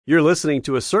You're listening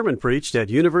to a sermon preached at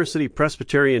University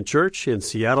Presbyterian Church in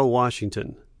Seattle,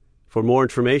 Washington. For more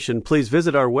information, please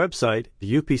visit our website,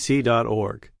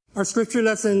 upc.org. Our scripture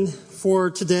lesson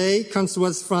for today comes to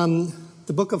us from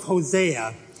the book of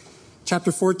Hosea,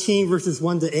 chapter 14, verses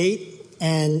 1 to 8.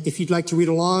 And if you'd like to read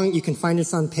along, you can find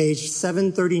this on page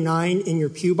 739 in your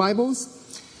pew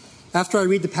Bibles. After I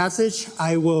read the passage,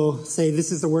 I will say,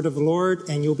 "This is the word of the Lord,"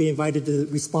 and you'll be invited to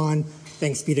respond,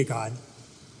 "Thanks be to God."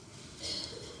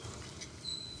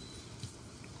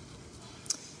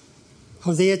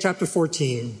 Hosea chapter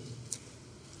 14.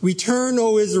 Return,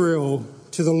 O Israel,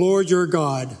 to the Lord your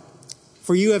God,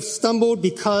 for you have stumbled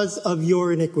because of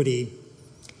your iniquity.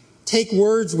 Take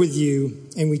words with you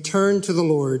and return to the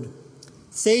Lord.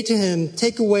 Say to him,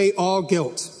 take away all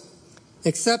guilt.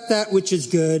 Accept that which is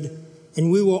good, and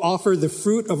we will offer the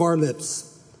fruit of our lips.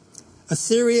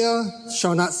 Assyria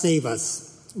shall not save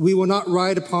us. We will not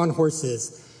ride upon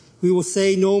horses. We will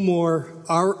say no more,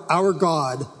 our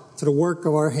God, to the work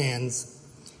of our hands.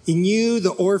 In you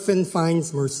the orphan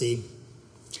finds mercy.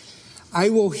 I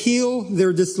will heal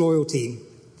their disloyalty.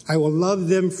 I will love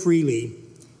them freely,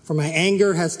 for my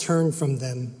anger has turned from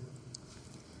them.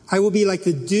 I will be like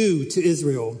the dew to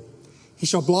Israel. He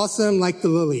shall blossom like the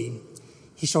lily.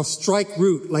 He shall strike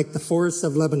root like the forests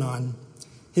of Lebanon.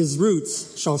 His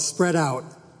roots shall spread out.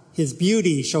 His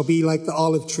beauty shall be like the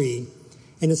olive tree,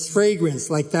 and his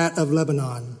fragrance like that of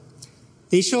Lebanon.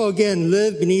 They shall again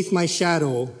live beneath my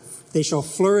shadow. They shall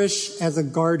flourish as a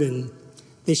garden.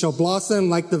 They shall blossom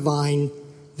like the vine.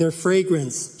 Their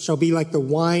fragrance shall be like the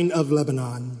wine of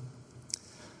Lebanon.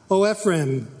 O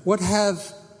Ephraim, what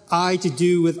have I to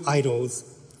do with idols?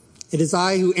 It is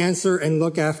I who answer and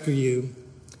look after you.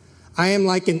 I am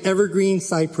like an evergreen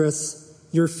cypress.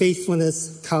 Your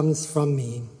faithfulness comes from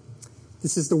me.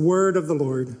 This is the word of the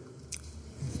Lord.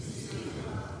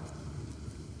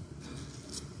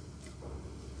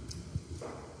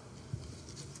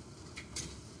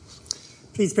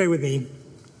 Please pray with me.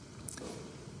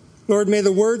 Lord, may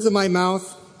the words of my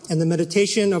mouth and the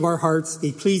meditation of our hearts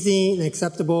be pleasing and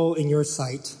acceptable in your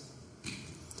sight.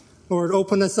 Lord,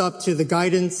 open us up to the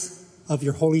guidance of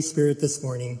your Holy Spirit this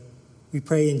morning. We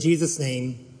pray in Jesus'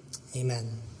 name,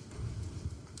 amen.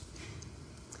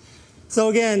 So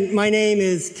again, my name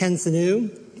is Ken Sanu.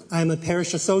 I'm a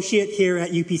parish associate here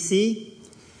at UPC,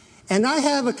 and I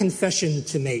have a confession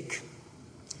to make.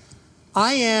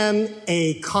 I am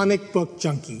a comic book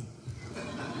junkie.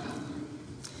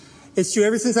 It's true,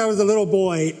 ever since I was a little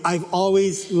boy, I've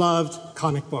always loved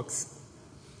comic books.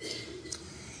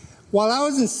 While I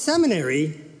was in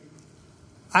seminary,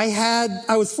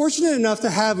 I was fortunate enough to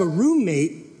have a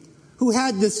roommate who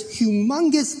had this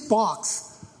humongous box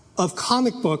of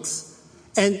comic books,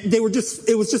 and it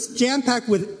was just jam-packed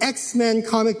with X-Men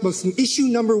comic books from issue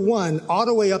number 1 all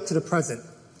the way up to the present.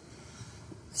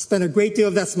 I spent a great deal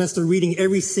of that semester reading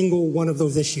every single one of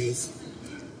those issues.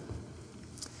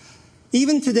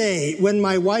 Even today, when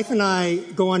my wife and I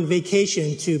go on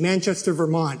vacation to Manchester,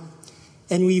 Vermont,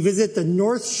 and we visit the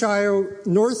North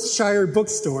Shire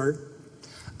bookstore,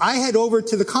 I head over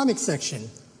to the comic section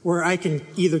where I can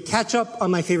either catch up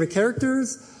on my favorite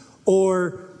characters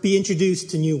or be introduced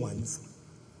to new ones.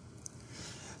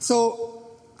 So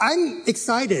I'm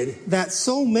excited that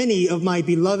so many of my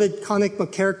beloved comic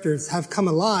book characters have come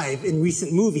alive in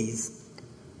recent movies.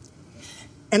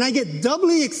 And I get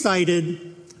doubly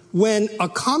excited when a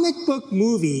comic book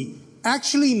movie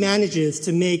actually manages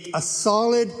to make a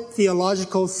solid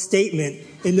theological statement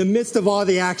in the midst of all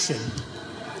the action.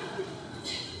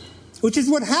 Which is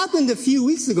what happened a few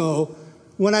weeks ago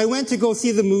when I went to go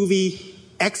see the movie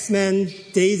X-Men: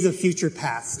 Days of Future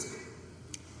Past.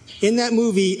 In that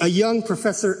movie, a young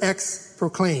Professor X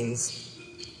proclaims,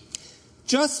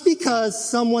 "Just because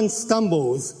someone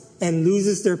stumbles and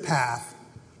loses their path,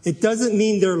 it doesn't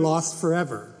mean they're lost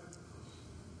forever."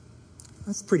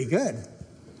 That's pretty good.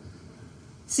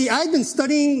 See, I've been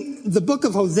studying the book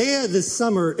of Hosea this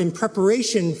summer in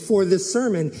preparation for this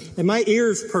sermon, and my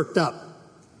ears perked up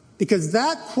because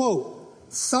that quote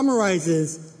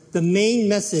summarizes the main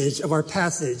message of our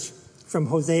passage from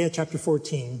Hosea chapter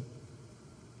 14.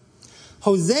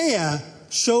 Hosea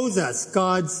shows us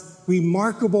God's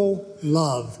remarkable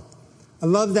love, a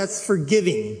love that's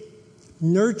forgiving,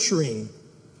 nurturing,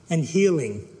 and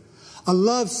healing, a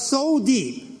love so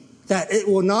deep that it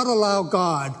will not allow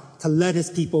God to let his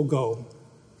people go.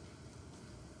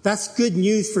 That's good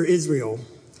news for Israel,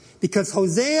 because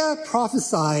Hosea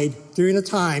prophesied during a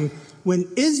time when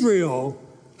Israel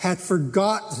had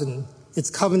forgotten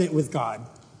its covenant with God.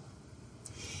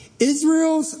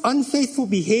 Israel's unfaithful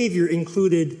behavior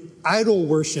included idol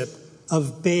worship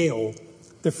of Baal,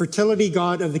 the fertility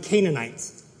god of the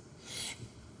Canaanites,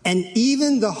 and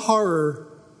even the horror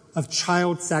of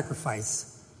child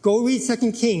sacrifice. Go read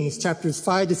 2 Kings chapters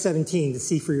 5 to 17 to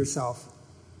see for yourself.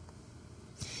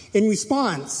 In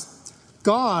response,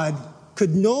 God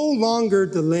could no longer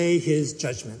delay his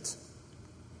judgment.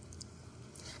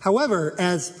 However,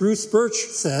 as Bruce Birch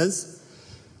says,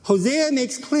 Hosea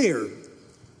makes clear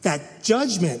that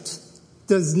judgment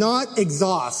does not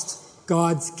exhaust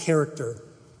God's character.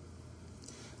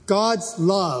 God's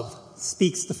love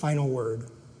speaks the final word.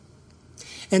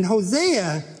 And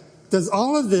Hosea does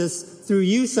all of this through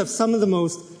use of some of the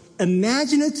most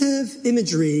imaginative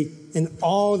imagery in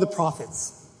all the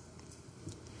prophets.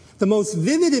 The most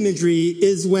vivid imagery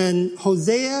is when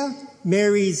Hosea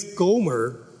marries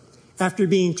Gomer after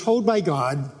being told by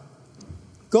God,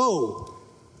 "Go,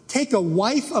 take a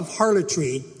wife of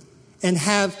harlotry and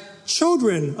have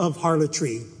children of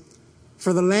harlotry,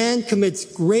 for the land commits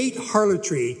great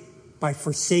harlotry by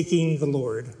forsaking the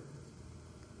Lord."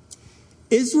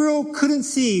 Israel couldn't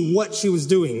see what she was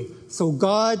doing, so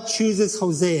God chooses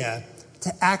Hosea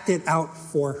to act it out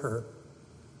for her.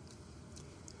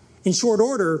 In short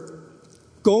order,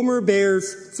 Gomer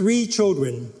bears 3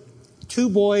 children, 2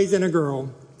 boys and a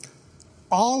girl,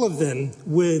 all of them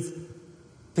with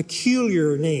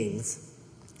peculiar names.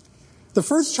 The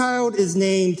first child is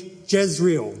named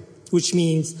Jezreel, which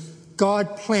means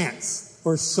God plants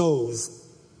or sows,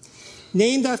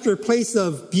 named after a place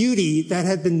of beauty that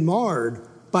had been marred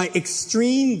by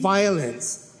extreme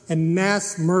violence and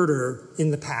mass murder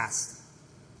in the past.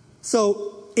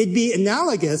 So it'd be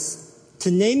analogous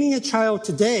to naming a child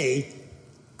today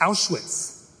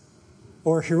Auschwitz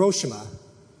or Hiroshima.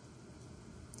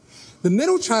 The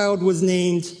middle child was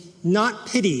named Not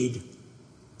Pitied,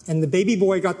 and the baby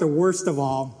boy got the worst of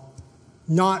all,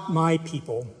 Not My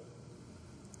People.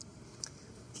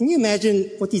 Can you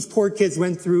imagine what these poor kids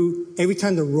went through every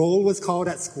time the roll was called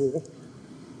at school?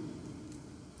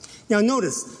 Now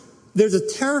notice, there's a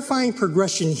terrifying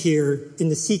progression here in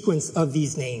the sequence of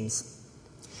these names.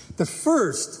 The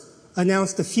first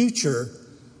announced the future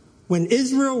when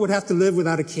Israel would have to live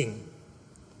without a king.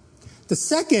 The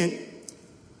second,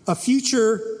 a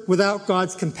future without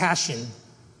God's compassion.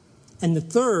 And the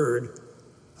third,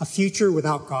 a future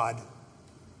without God.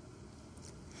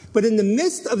 But in the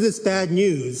midst of this bad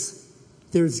news,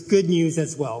 there's good news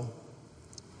as well.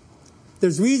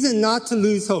 There's reason not to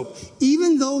lose hope,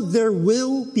 even though there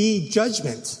will be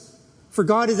judgment, for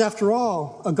God is, after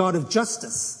all, a God of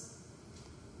justice.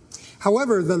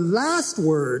 However, the last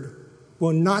word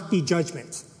will not be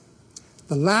judgment.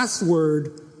 The last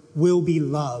word will be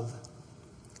love.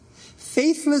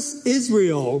 Faithless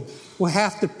Israel will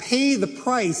have to pay the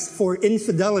price for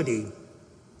infidelity,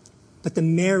 but the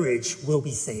marriage will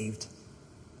be saved.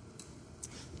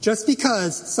 Just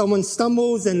because someone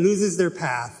stumbles and loses their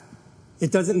path,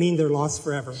 it doesn't mean they're lost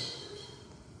forever.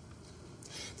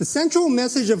 The central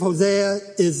message of Hosea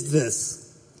is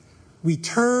this: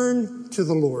 return to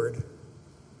the Lord.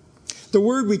 The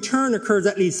word return occurs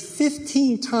at least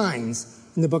 15 times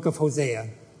in the book of Hosea.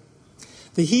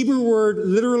 The Hebrew word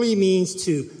literally means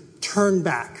to turn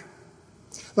back.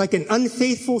 Like an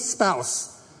unfaithful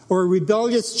spouse or a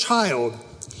rebellious child,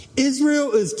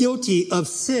 Israel is guilty of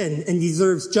sin and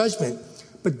deserves judgment,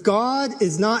 but God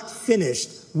is not finished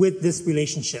with this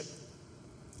relationship.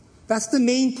 That's the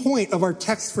main point of our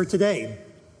text for today,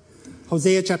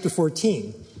 Hosea chapter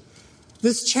 14.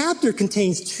 This chapter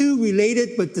contains 2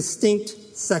 related but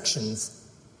distinct sections.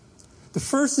 The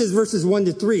first is verses 1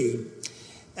 to 3,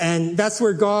 and that's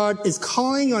where God is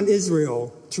calling on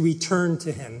Israel to return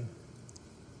to him.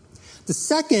 The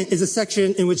second is a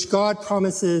section in which God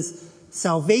promises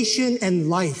salvation and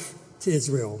life to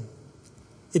Israel.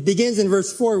 It begins in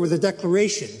verse 4 with a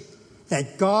declaration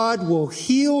that God will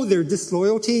heal their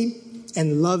disloyalty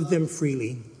and love them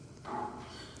freely.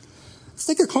 Let's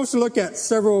take a closer look at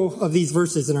several of these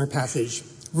verses in our passage.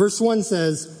 Verse 1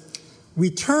 says,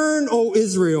 "Return, O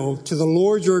Israel, to the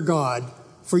Lord your God,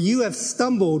 for you have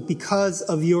stumbled because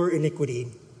of your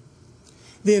iniquity."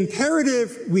 The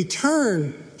imperative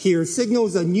return here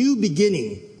signals a new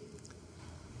beginning.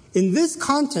 In this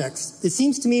context, it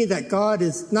seems to me that God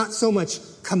is not so much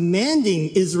commanding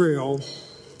Israel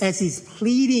as he's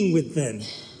pleading with them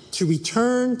to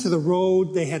return to the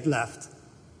road they had left.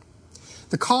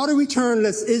 The call to return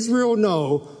lets Israel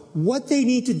know what they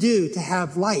need to do to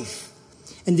have life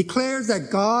and declares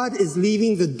that God is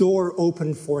leaving the door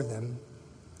open for them.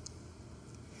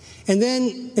 And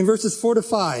then in verses 4 to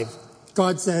 5,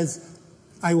 God says,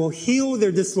 "I will heal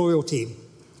their disloyalty.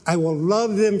 I will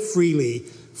love them freely,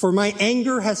 for my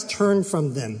anger has turned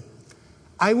from them.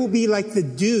 I will be like the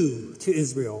dew to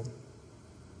Israel."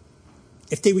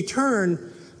 If they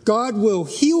return, God will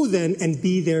heal them and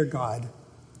be their God.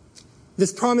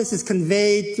 This promise is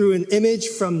conveyed through an image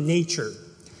from nature.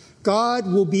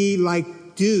 God will be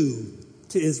like dew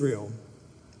to Israel.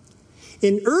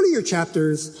 In earlier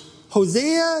chapters,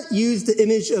 Hosea used the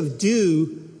image of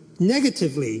dew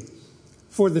negatively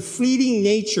for the fleeting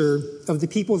nature of the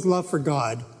people's love for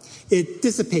God. It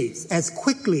dissipates as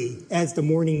quickly as the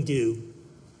morning dew.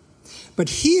 But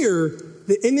here,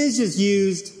 the image is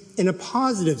used in a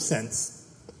positive sense.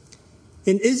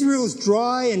 In Israel's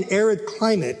dry and arid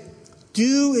climate,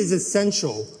 dew is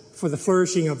essential for the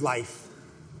flourishing of life.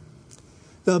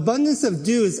 The abundance of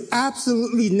dew is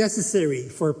absolutely necessary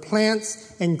for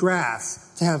plants and grass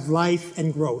to have life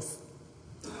and growth.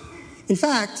 In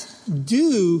fact,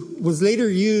 dew was later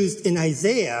used in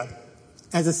Isaiah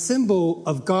as a symbol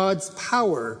of God's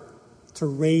power to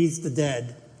raise the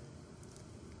dead.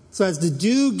 So as the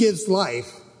dew gives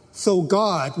life, so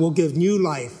God will give new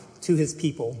life to his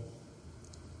people.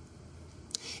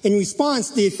 In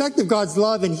response, the effect of God's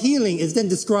love and healing is then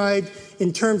described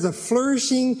in terms of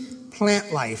flourishing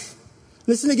plant life.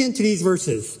 Listen again to these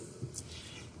verses.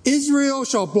 Israel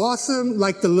shall blossom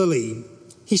like the lily.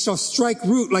 He shall strike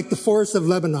root like the forest of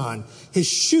Lebanon. His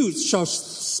shoots shall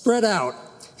spread out.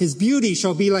 His beauty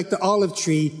shall be like the olive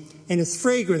tree, and his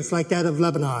fragrance like that of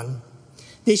Lebanon.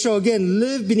 They shall again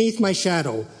live beneath my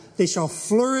shadow. They shall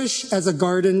flourish as a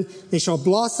garden. They shall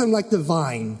blossom like the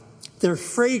vine. Their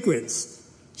fragrance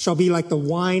shall be like the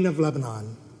wine of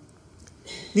Lebanon.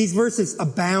 These verses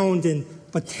abound in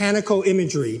botanical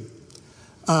imagery,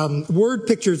 word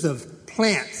pictures of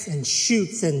plants and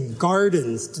shoots and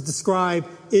gardens to describe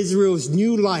Israel's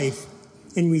new life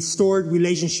and restored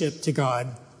relationship to God.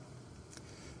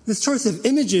 This choice of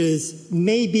images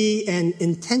may be an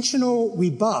intentional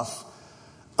rebuff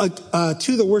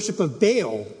to the worship of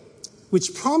Baal,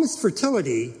 which promised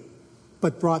fertility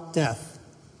but brought death.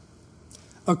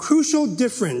 A crucial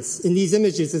difference in these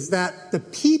images is that the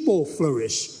people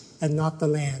flourish and not the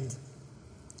land.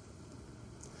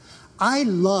 I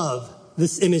love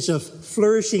this image of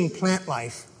flourishing plant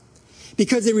life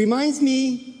because it reminds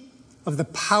me of the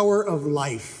power of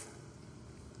life.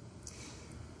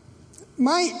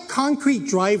 My concrete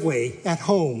driveway at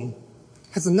home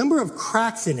has a number of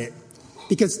cracks in it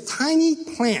because tiny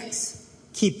plants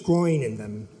keep growing in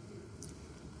them.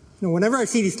 You know, whenever I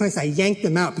see these plants, I yank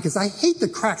them out because I hate the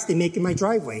cracks they make in my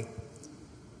driveway.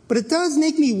 But it does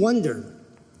make me wonder,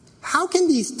 how can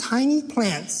these tiny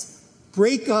plants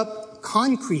break up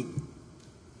concrete?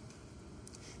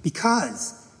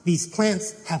 Because these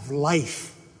plants have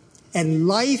life, and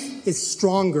life is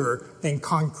stronger than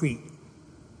concrete.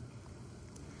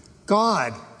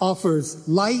 God offers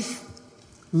life,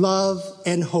 love,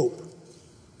 and hope.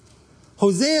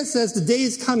 Hosea says the day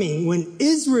is coming when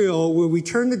Israel will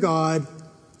return to God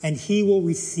and he will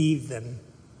receive them.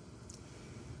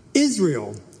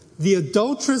 Israel, the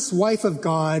adulterous wife of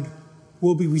God,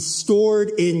 will be restored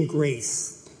in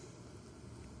grace.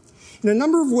 In a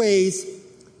number of ways,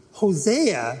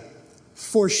 Hosea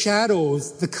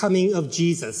foreshadows the coming of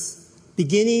Jesus,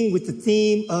 beginning with the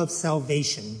theme of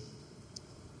salvation.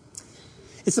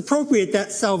 It's appropriate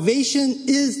that salvation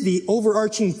is the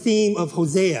overarching theme of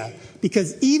Hosea,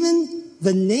 because even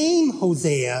the name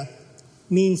Hosea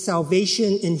means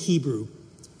salvation in Hebrew.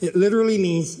 It literally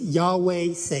means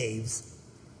Yahweh saves.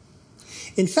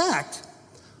 In fact,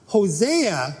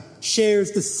 Hosea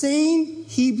shares the same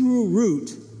Hebrew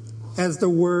root as the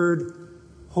word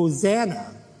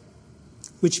Hosanna,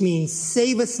 which means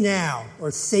save us now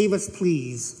or save us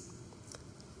please.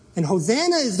 And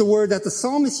Hosanna is the word that the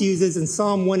psalmist uses in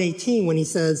Psalm 118 when he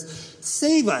says,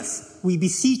 "Save us, we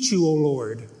beseech you, O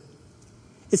Lord."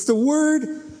 It's the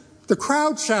word the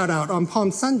crowd shout out on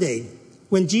Palm Sunday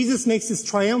when Jesus makes his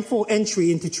triumphal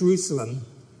entry into Jerusalem.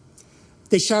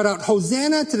 They shout out,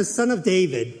 "Hosanna to the Son of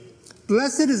David.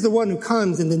 Blessed is the one who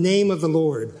comes in the name of the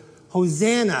Lord.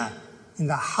 Hosanna in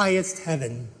the highest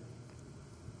heaven."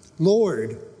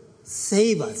 Lord,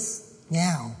 save us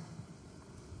now.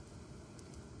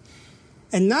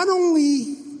 And not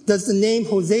only does the name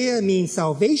Hosea mean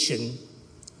salvation,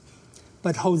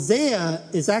 but Hosea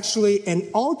is actually an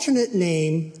alternate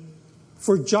name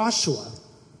for Joshua.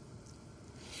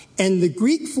 And the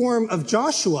Greek form of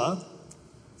Joshua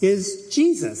is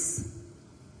Jesus.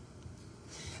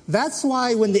 That's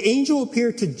why when the angel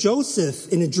appeared to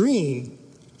Joseph in a dream,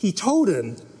 he told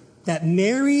him that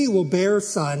Mary will bear a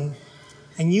son,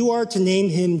 and you are to name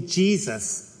him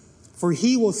Jesus, for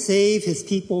he will save his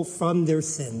people from their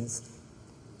sins.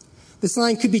 This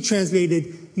line could be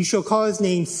translated, "You shall call his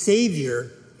name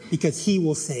Savior, because he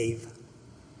will save."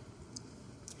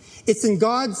 It's in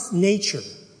God's nature,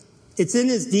 it's in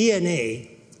his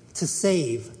DNA, to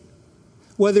save.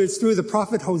 Whether it's through the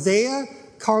prophet Hosea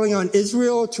calling on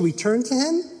Israel to return to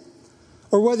him,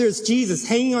 or whether it's Jesus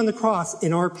hanging on the cross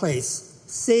in our place,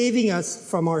 saving us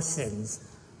from our sins.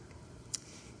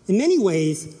 In many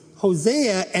ways,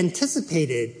 Hosea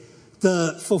anticipated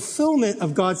the fulfillment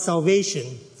of God's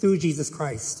salvation through Jesus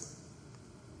Christ.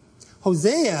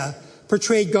 Hosea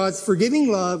portrayed God's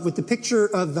forgiving love with the picture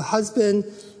of the husband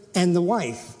and the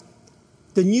wife.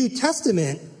 The New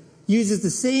Testament uses the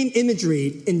same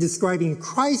imagery in describing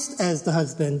Christ as the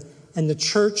husband and the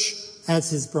church as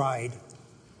his bride.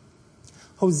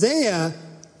 Hosea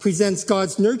presents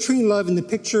God's nurturing love in the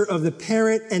picture of the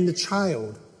parent and the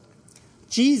child.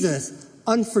 Jesus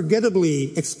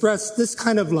unforgettably expressed this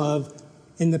kind of love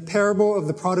in the parable of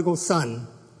the prodigal son,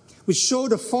 which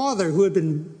showed a father who had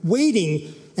been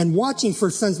waiting and watching for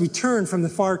his son's return from the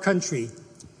far country,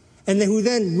 and who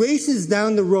then races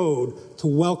down the road to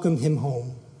welcome him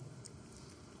home.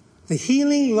 The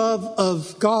healing love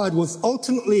of God was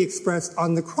ultimately expressed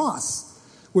on the cross,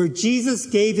 where Jesus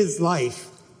gave his life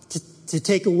to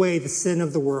take away the sin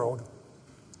of the world.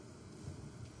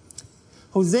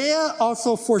 Hosea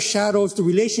also foreshadows the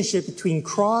relationship between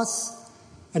cross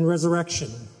and resurrection.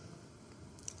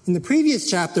 In the previous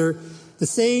chapter, the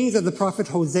sayings of the prophet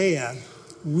Hosea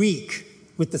reek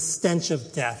with the stench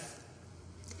of death.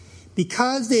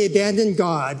 Because they abandoned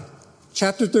God,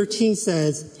 chapter 13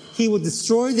 says, he will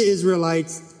destroy the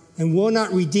Israelites and will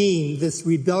not redeem this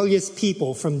rebellious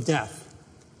people from death.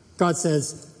 God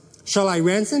says, shall I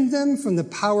ransom them from the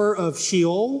power of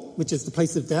Sheol, which is the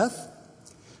place of death?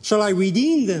 Shall I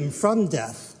redeem them from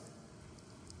death?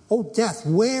 O death,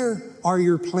 where are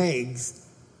your plagues?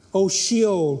 O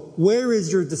Sheol, where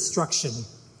is your destruction?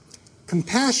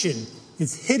 Compassion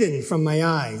is hidden from my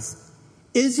eyes.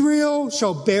 Israel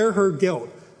shall bear her guilt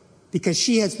because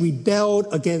she has rebelled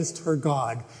against her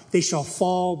God. They shall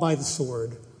fall by the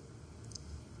sword.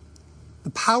 The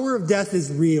power of death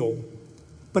is real,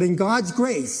 but in God's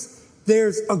grace,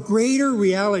 there's a greater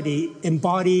reality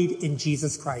embodied in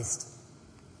Jesus Christ.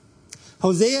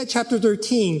 Hosea chapter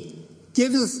 13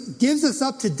 gives us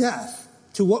up to death,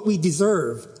 to what we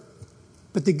deserve.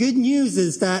 But the good news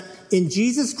is that in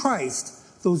Jesus Christ,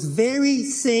 those very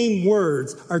same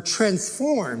words are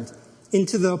transformed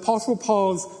into the Apostle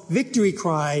Paul's victory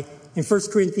cry in 1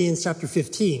 Corinthians chapter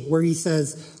 15, where he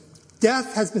says,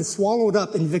 death has been swallowed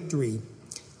up in victory.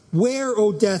 Where,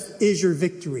 O death, is your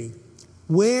victory?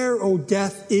 Where, O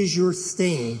death, is your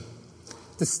sting?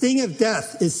 The sting of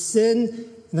death is sin,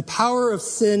 and the power of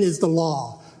sin is the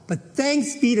law. But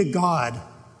thanks be to God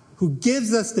who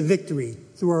gives us the victory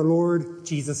through our Lord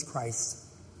Jesus Christ.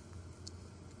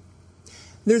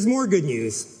 There's more good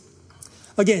news.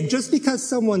 Again, just because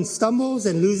someone stumbles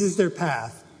and loses their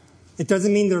path, it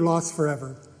doesn't mean they're lost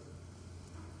forever.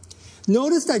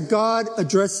 Notice that God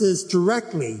addresses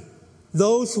directly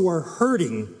those who are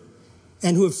hurting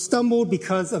and who have stumbled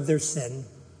because of their sin.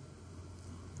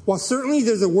 While certainly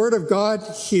there's a word of God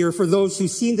here for those who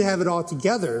seem to have it all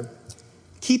together,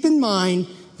 keep in mind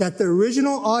that the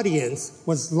original audience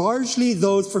was largely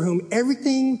those for whom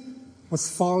everything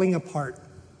was falling apart.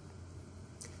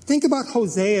 Think about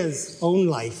Hosea's own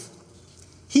life.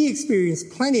 He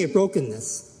experienced plenty of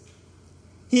brokenness.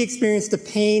 He experienced the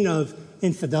pain of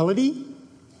infidelity.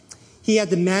 He had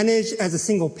to manage as a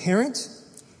single parent.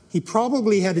 He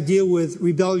probably had to deal with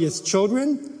rebellious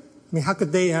children. I mean, how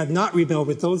could they have not rebelled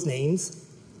with those names?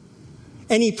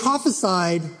 And he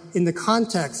prophesied in the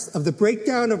context of the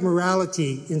breakdown of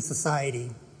morality in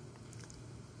society.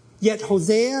 Yet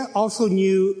Hosea also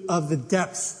knew of the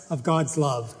depths of God's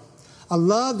love, a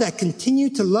love that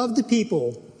continued to love the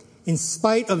people in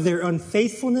spite of their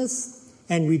unfaithfulness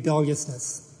and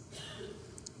rebelliousness.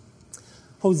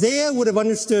 Hosea would have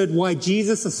understood why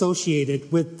Jesus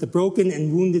associated with the broken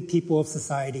and wounded people of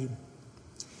society.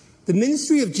 The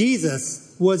ministry of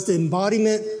Jesus was the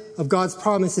embodiment of God's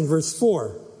promise in verse 4,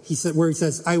 where he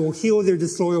says, I will heal their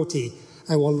disloyalty.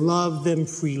 I will love them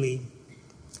freely.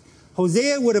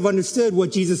 Hosea would have understood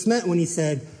what Jesus meant when he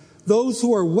said, those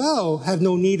who are well have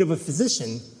no need of a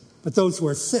physician, but those who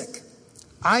are sick.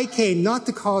 I came not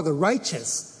to call the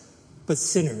righteous, but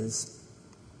sinners.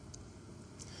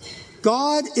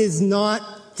 God is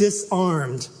not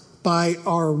disarmed by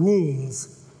our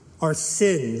wounds, our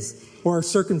sins, or our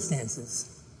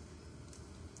circumstances.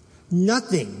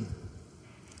 Nothing,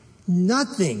 not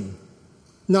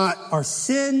our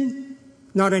sin,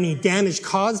 not any damage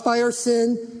caused by our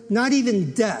sin, not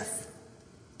even death,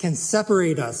 can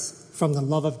separate us from the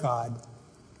love of God.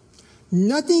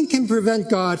 Nothing can prevent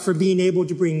God from being able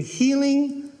to bring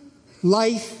healing,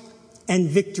 life, and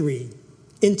victory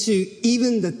into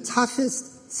even the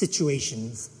toughest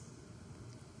situations.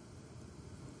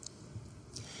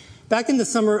 Back in the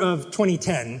summer of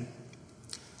 2010,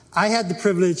 I had the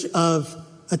privilege of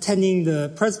attending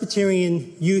the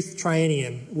Presbyterian Youth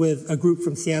Triennium with a group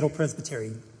from Seattle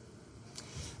Presbytery.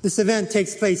 This event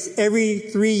takes place every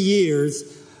 3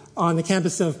 years on the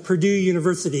campus of Purdue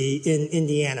University in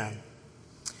Indiana.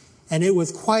 And it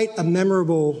was quite a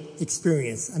memorable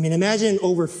experience. I mean, imagine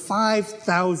over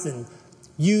 5,000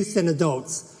 youth and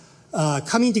adults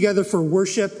coming together for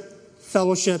worship,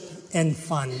 fellowship, and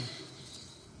fun.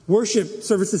 Worship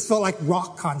services felt like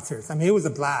rock concerts. I mean, it was a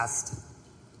blast.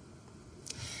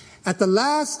 At the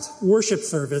last worship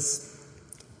service,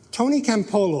 Tony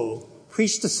Campolo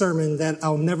preached a sermon that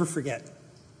I'll never forget.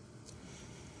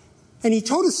 And he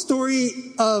told a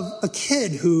story of a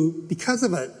kid who, because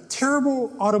of a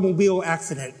terrible automobile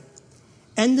accident,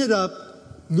 ended up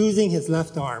losing his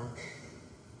left arm.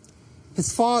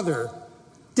 His father,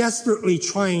 desperately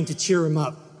trying to cheer him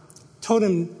up, told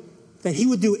him that he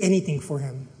would do anything for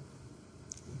him.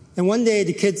 And one day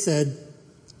the kid said,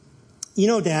 "You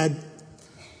know, Dad,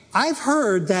 I've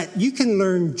heard that you can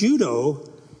learn judo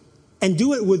and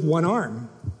do it with one arm.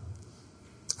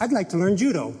 I'd like to learn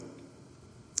judo."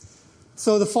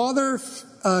 So the father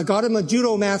got him a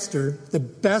judo master, the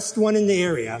best one in the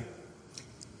area,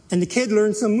 and the kid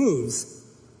learned some moves.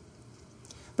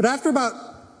 But after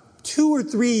about 2 or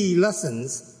 3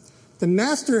 lessons, the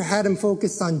master had him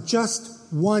focused on just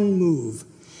one move.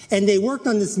 And they worked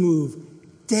on this move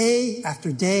day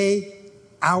after day,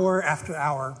 hour after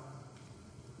hour.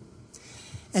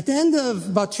 At the end of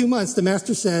about 2 months, the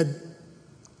master said,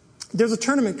 "There's a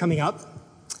tournament coming up.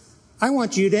 I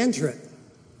want you to enter it."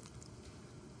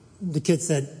 The kid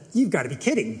said, "You've got to be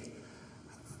kidding.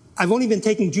 I've only been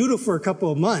taking judo for a couple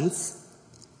of months.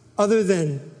 Other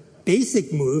than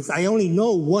basic moves, I only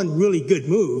know one really good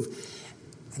move,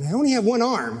 and I only have one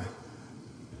arm."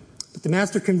 But the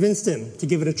master convinced him to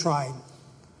give it a try.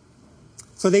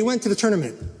 So they went to the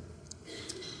tournament.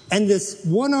 And this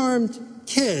one-armed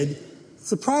kid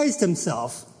surprised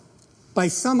himself by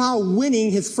somehow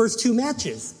winning his first 2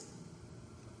 matches.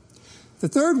 The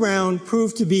third round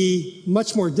proved to be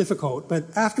much more difficult,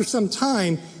 but after some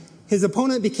time, his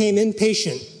opponent became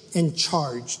impatient and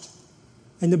charged.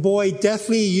 And the boy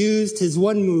deftly used his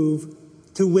one move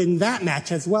to win that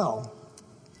match as well.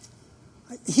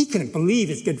 He couldn't believe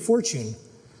his good fortune.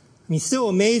 I mean, still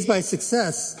amazed by his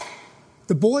success,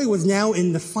 the boy was now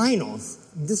in the finals.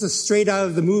 This is straight out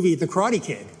of the movie The Karate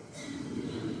Kid.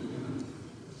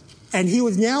 And he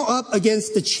was now up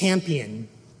against the champion.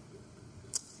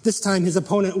 This time his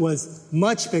opponent was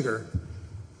much bigger,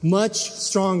 much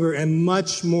stronger, and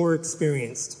much more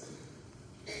experienced.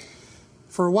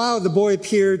 For a while, the boy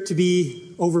appeared to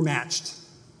be overmatched.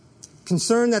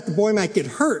 Concerned that the boy might get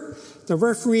hurt, the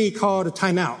referee called a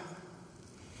timeout.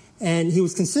 And he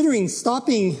was considering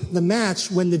stopping the match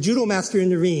when the judo master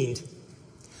intervened.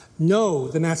 "No,"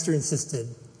 the master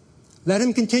insisted. "Let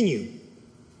him continue."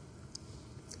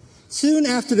 Soon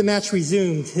after the match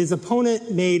resumed, his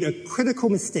opponent made a critical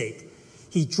mistake.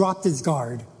 He dropped his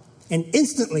guard, and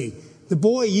instantly the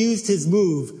boy used his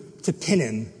move to pin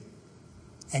him.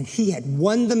 And he had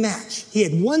won the match. He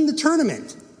had won the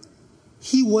tournament.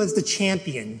 He was the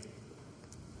champion.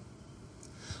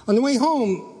 On the way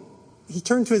home, he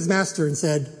turned to his master and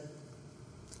said,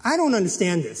 "I don't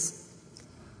understand this.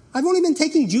 I've only been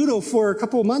taking judo for a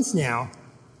couple of months now.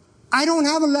 I don't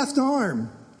have a left arm.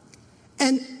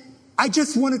 And I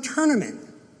just won a tournament.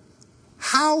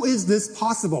 How is this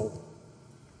possible?"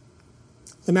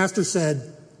 The master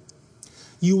said,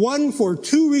 "You won for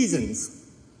 2 reasons.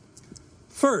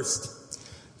 First,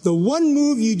 the one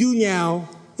move you do now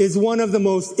is one of the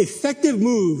most effective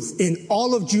moves in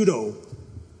all of judo.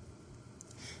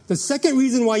 The second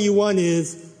reason why you won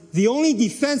is the only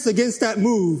defense against that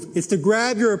move is to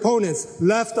grab your opponent's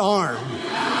left arm."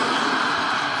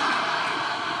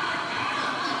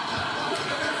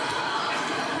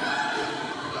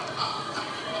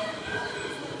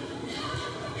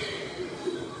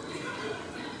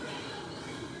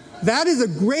 That is a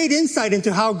great insight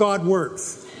into how God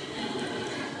works.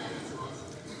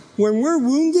 When we're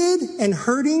wounded and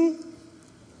hurting,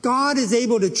 God is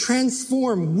able to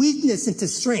transform weakness into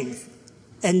strength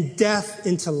and death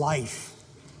into life.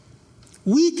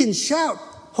 We can shout,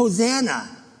 "Hosanna,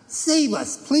 save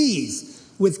us, please,"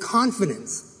 with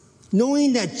confidence,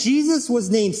 knowing that Jesus was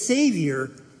named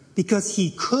Savior because he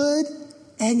could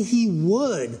and he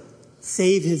would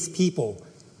save his people,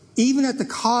 even at the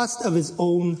cost of his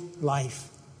own life.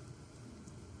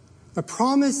 The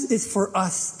promise is for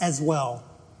us as well.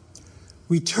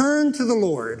 Return to the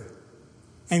Lord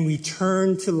and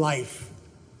return to life.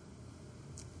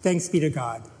 Thanks be to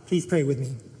God. Please pray with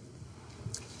me.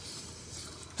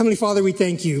 Heavenly Father, we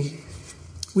thank you.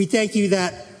 We thank you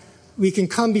that we can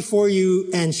come before you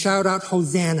and shout out,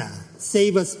 Hosanna,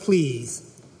 save us,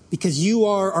 please, because you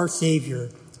are our Savior.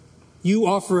 You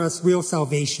offer us real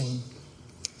salvation.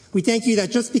 We thank you that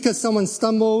just because someone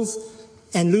stumbles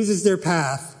and loses their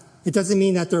path, it doesn't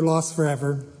mean that they're lost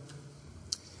forever.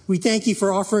 We thank you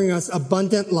for offering us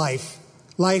abundant life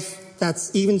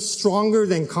that's even stronger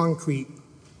than concrete.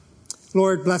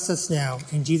 Lord, bless us now.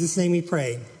 In Jesus' name we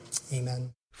pray.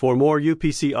 Amen. For more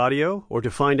UPC audio or to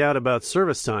find out about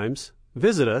service times,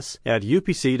 visit us at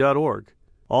upc.org.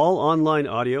 All online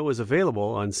audio is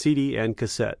available on CD and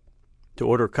cassette. To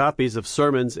order copies of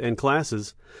sermons and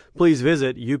classes, please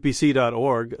visit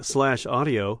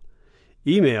upc.org/audio,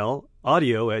 email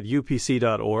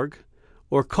audio@upc.org,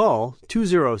 or call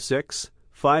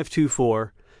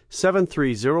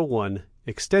 206-524-7301,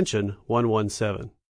 extension 117.